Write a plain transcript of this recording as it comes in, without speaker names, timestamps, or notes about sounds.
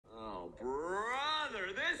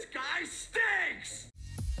guy stinks!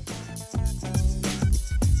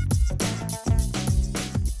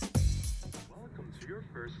 Welcome to your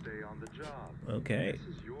first day on the job. Okay.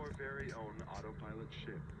 This is your very own autopilot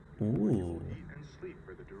ship. Ooh. Where you will eat and sleep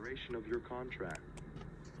for the duration of your contract.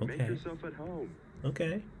 Okay. Make yourself at home.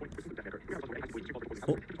 Okay.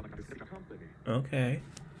 Oh. Company. Okay.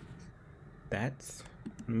 Let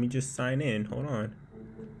me just sign in. Hold on.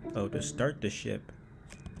 Oh, to start the ship.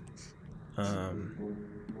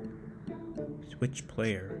 Switch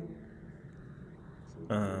player.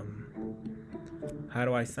 How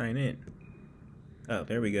do I sign in? Oh,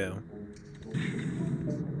 there we go.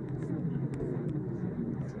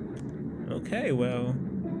 Okay, well,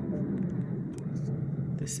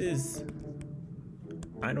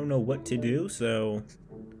 I don't know what to do, so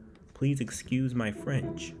please excuse my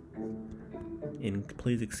French. And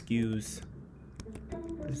please excuse,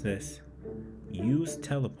 what is this? Use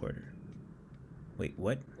teleporter. Wait,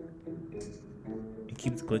 what? It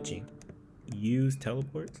keeps glitching. Use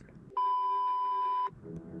teleport?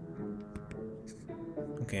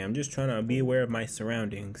 Okay, I'm just trying to be aware of my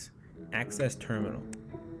surroundings. Access terminal.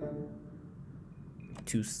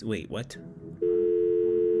 Wait, what?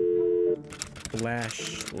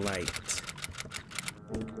 Flashlight.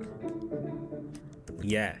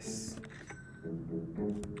 Yes.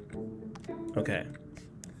 Okay.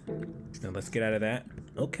 Now let's get out of that.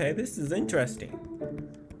 Okay, this is interesting.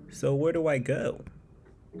 So where do I go?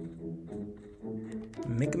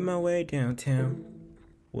 Making my way downtown.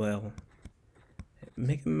 Well,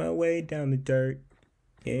 making my way down the dirt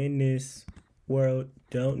in this world.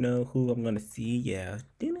 Don't know who I'm gonna see. Yeah.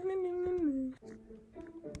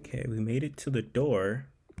 Okay, we made it to the door.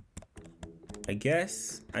 I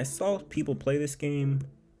guess I saw people play this game.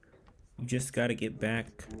 You just gotta get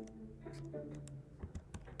back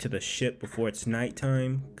to the ship before it's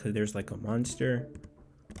nighttime, because there's like a monster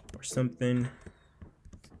or something.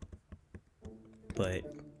 But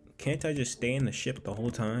can't I just stay in the ship the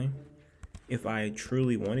whole time if I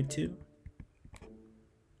truly wanted to?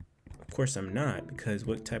 Of course I'm not, because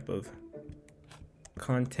what type of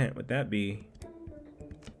content would that be?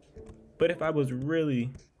 But if I was really...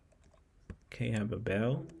 Okay, I have a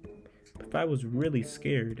bell. If I was really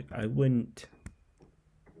scared, I wouldn't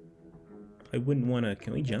want to...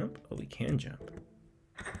 Can we jump? Oh, we can jump.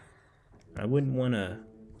 I wouldn't want to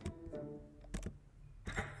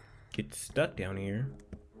get stuck down here.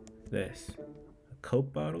 This. A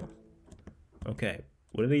Coke bottle? Okay.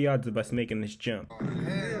 What are the odds of us making this jump? Oh,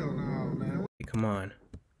 hell no, man. Hey, come on.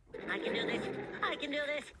 I can do this. I can do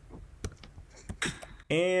this.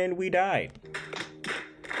 And we died.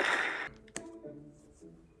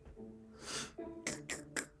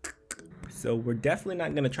 So we're definitely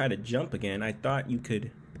not gonna try to jump again. I thought you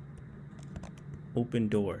could open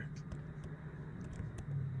door.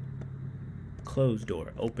 Close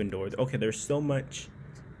door, open door. Okay, there's so much.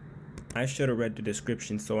 I should have read the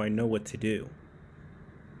description so I know what to do.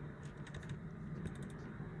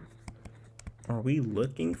 Are we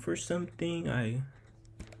looking for something? I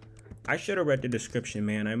should have read the description,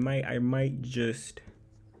 man. I might just,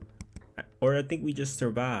 or I think we just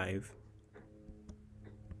survive.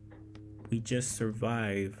 We just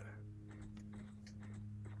survive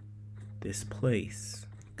this place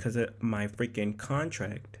because of my freaking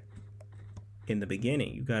contract in the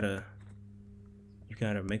beginning. You gotta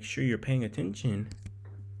make sure you're paying attention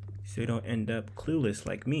so you don't end up clueless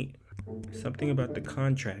like me. Something about the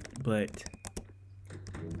contract, but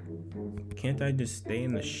can't I just stay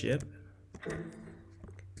in the ship?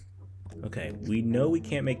 Okay, we know we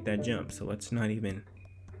can't make that jump, so let's not even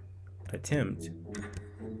attempt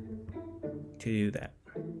to do that.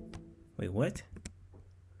 Wait, what?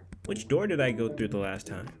 Which door did I go through the last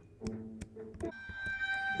time?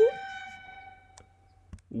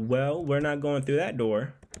 Well, we're not going through that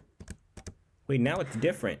door. Wait, now it's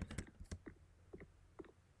different.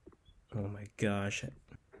 Oh my gosh.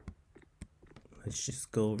 Let's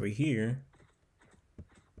just go over here.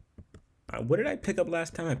 What did I pick up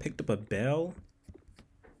last time? I picked up a bell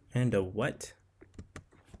and a what?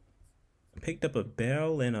 I picked up a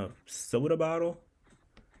bell and a soda bottle.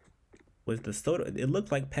 Was the soda? It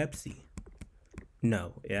looked like Pepsi.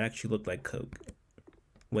 No, it actually looked like Coke.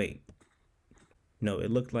 Wait. No, it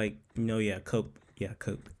looked like, no, yeah, Coke. Yeah,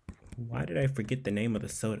 Coke. Why did I forget the name of the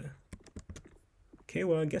soda? Okay,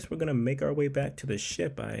 well, I guess we're gonna make our way back to the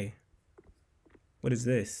ship. What is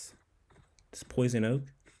this? This poison oak?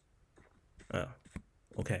 Oh,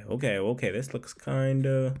 okay. This looks kind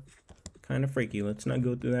of freaky. Let's not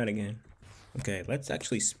go through that again. Okay, let's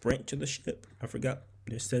actually sprint to the ship. I forgot.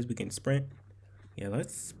 It says we can sprint. Yeah,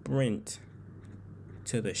 let's sprint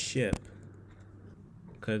to the ship.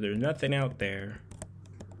 because there's nothing out there,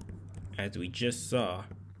 as we just saw.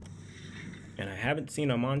 And I haven't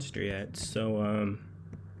seen a monster yet, so,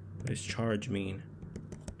 what does charge mean?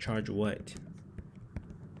 Charge what?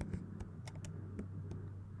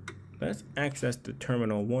 Let's access the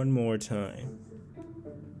terminal one more time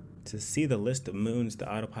to see the list of moons the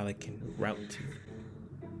autopilot can route to.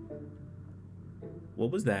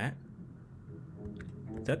 What was that?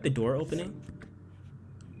 Is that the door opening?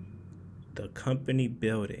 The company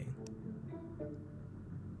building.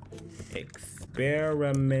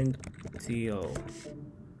 Experimental.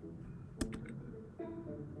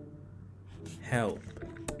 Help.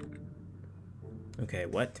 Okay,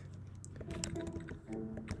 what?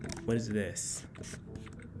 What is this?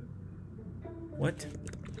 What?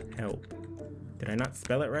 Help. Did I not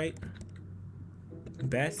spell it right?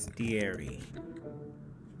 Bestiary.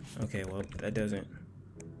 Okay, well, that doesn't.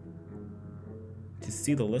 To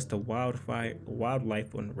see the list of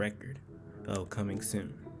wildlife on record. Oh, coming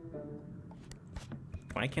soon.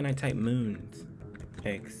 Why can't I type moons?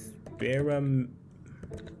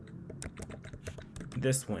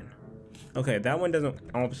 This one. Okay, that one doesn't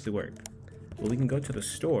obviously work. Well, we can go to the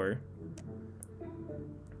store.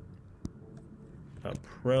 A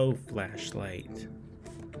pro flashlight.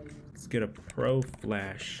 Let's get a pro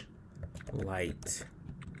flashlight.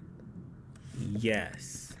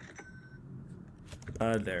 Yes.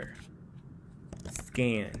 Other.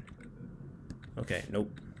 Scan. Okay, nope.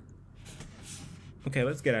 Okay,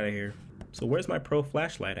 let's get out of here. So where's my pro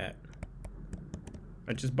flashlight at?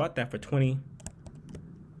 I just bought that for $25.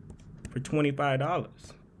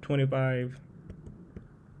 25.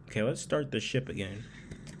 Okay, let's start the ship again.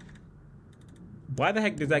 Why the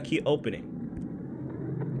heck does that keep opening?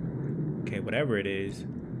 Okay, whatever it is.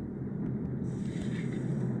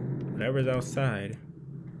 Whatever's outside.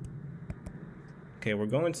 Okay, we're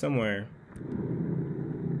going somewhere.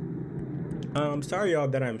 Sorry y'all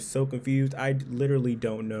that I'm so confused. I literally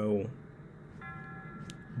don't know.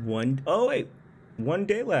 Oh wait, 1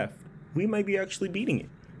 day left. We might be actually beating it.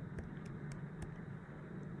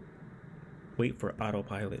 Wait for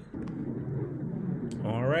autopilot.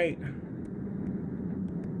 All right.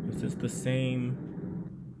 Is this the same?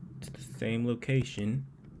 It's the same location.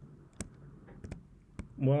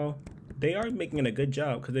 Well, they are making a good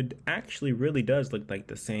job because it actually really does look like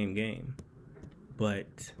the same game.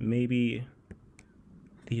 But maybe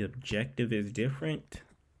the objective is different.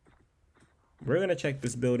 We're gonna check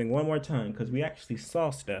this building one more time because we actually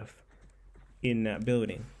saw stuff in that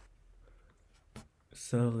building.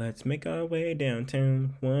 So let's make our way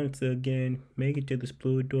downtown once again, make it to this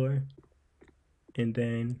blue door, and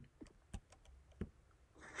then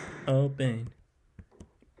open.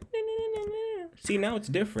 See, now it's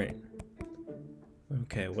different.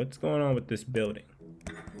 Okay, what's going on with this building?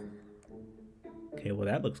 Okay, well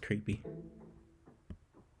that looks creepy.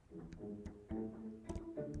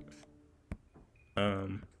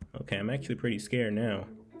 Okay, I'm actually pretty scared now.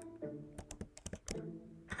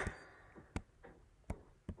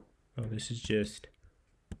 Oh, this is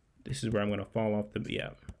where I'm gonna fall off the,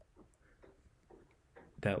 yeah.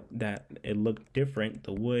 That it looked different.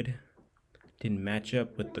 The wood didn't match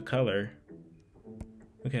up with the color.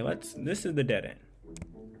 Okay, this is the dead end.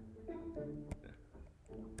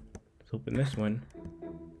 Let's open this one.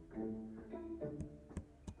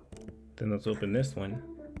 Then let's open this one.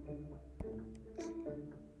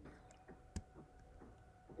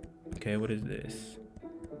 Okay, what is this?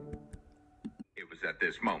 It was at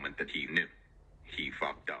this moment that he knew. He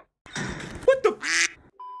fucked up. What the?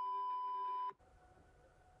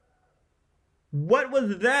 What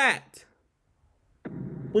was that?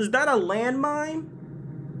 Was that a landmine?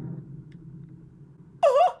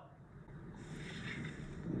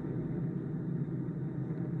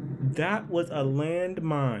 That was a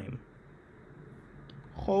landmine.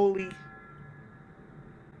 Holy.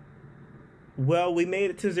 Well, we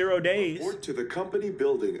made it to 0 days. Report to the company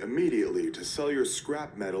building immediately to sell your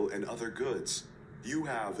scrap metal and other goods. You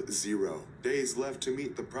have 0 days left to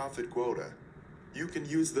meet the profit quota. You can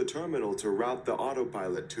use the terminal to route the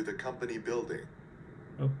autopilot to the company building.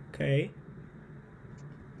 Okay.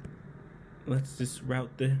 Let's just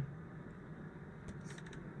route the...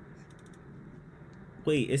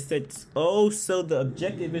 Wait, it said... Oh, so the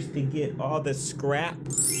objective is to get all the scrap?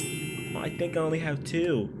 I think I only have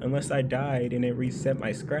 2, unless I died and it reset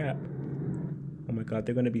my scrap. Oh my god,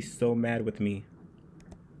 they're gonna be so mad with me.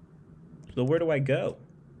 So where do I go?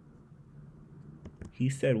 He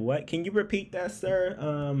said what? Can you repeat that, sir?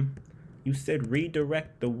 You said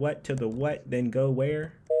redirect the what to the what, then go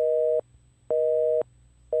where?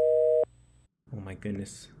 Oh my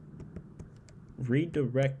goodness.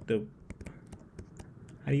 Redirect the...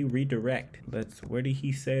 How do you redirect? Where did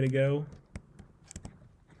he say to go?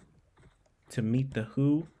 To meet the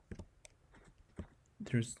who?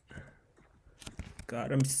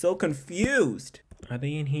 God, I'm so confused. Are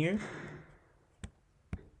they in here?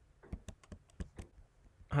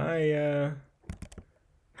 Hi,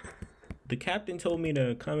 the captain told me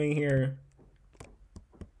to come in here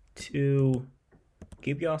to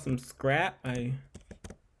give y'all some scrap. I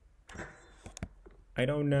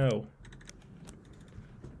don't know.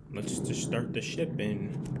 Let's just start the ship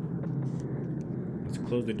and let's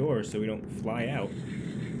close the door so we don't fly out.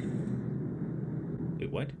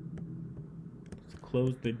 Wait, what? Let's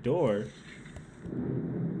close the door.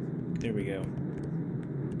 There we go. As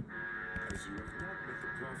you have not met the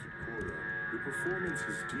profit quota, your performance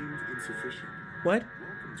is deemed insufficient. What?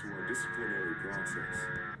 Welcome to our disciplinary process.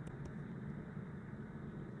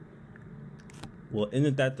 Well,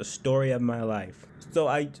 isn't that the story of my life? So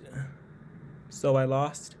I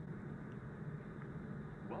lost?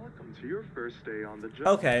 Welcome to your first day on the job.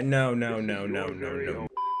 Okay, no. very own-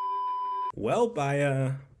 Well,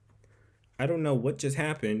 I don't know what just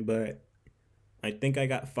happened, but I think I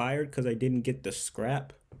got fired because I didn't get the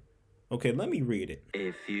scrap. Okay, let me read it.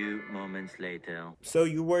 A few moments later. So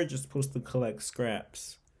you were just supposed to collect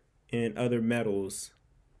scraps and other metals.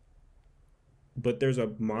 But there's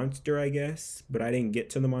a monster, I guess. But I didn't get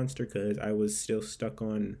to the monster because I was still stuck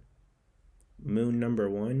on moon number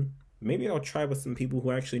 1. Maybe I'll try with some people who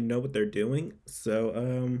actually know what they're doing.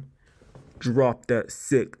 So, drop that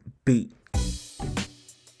sick beat.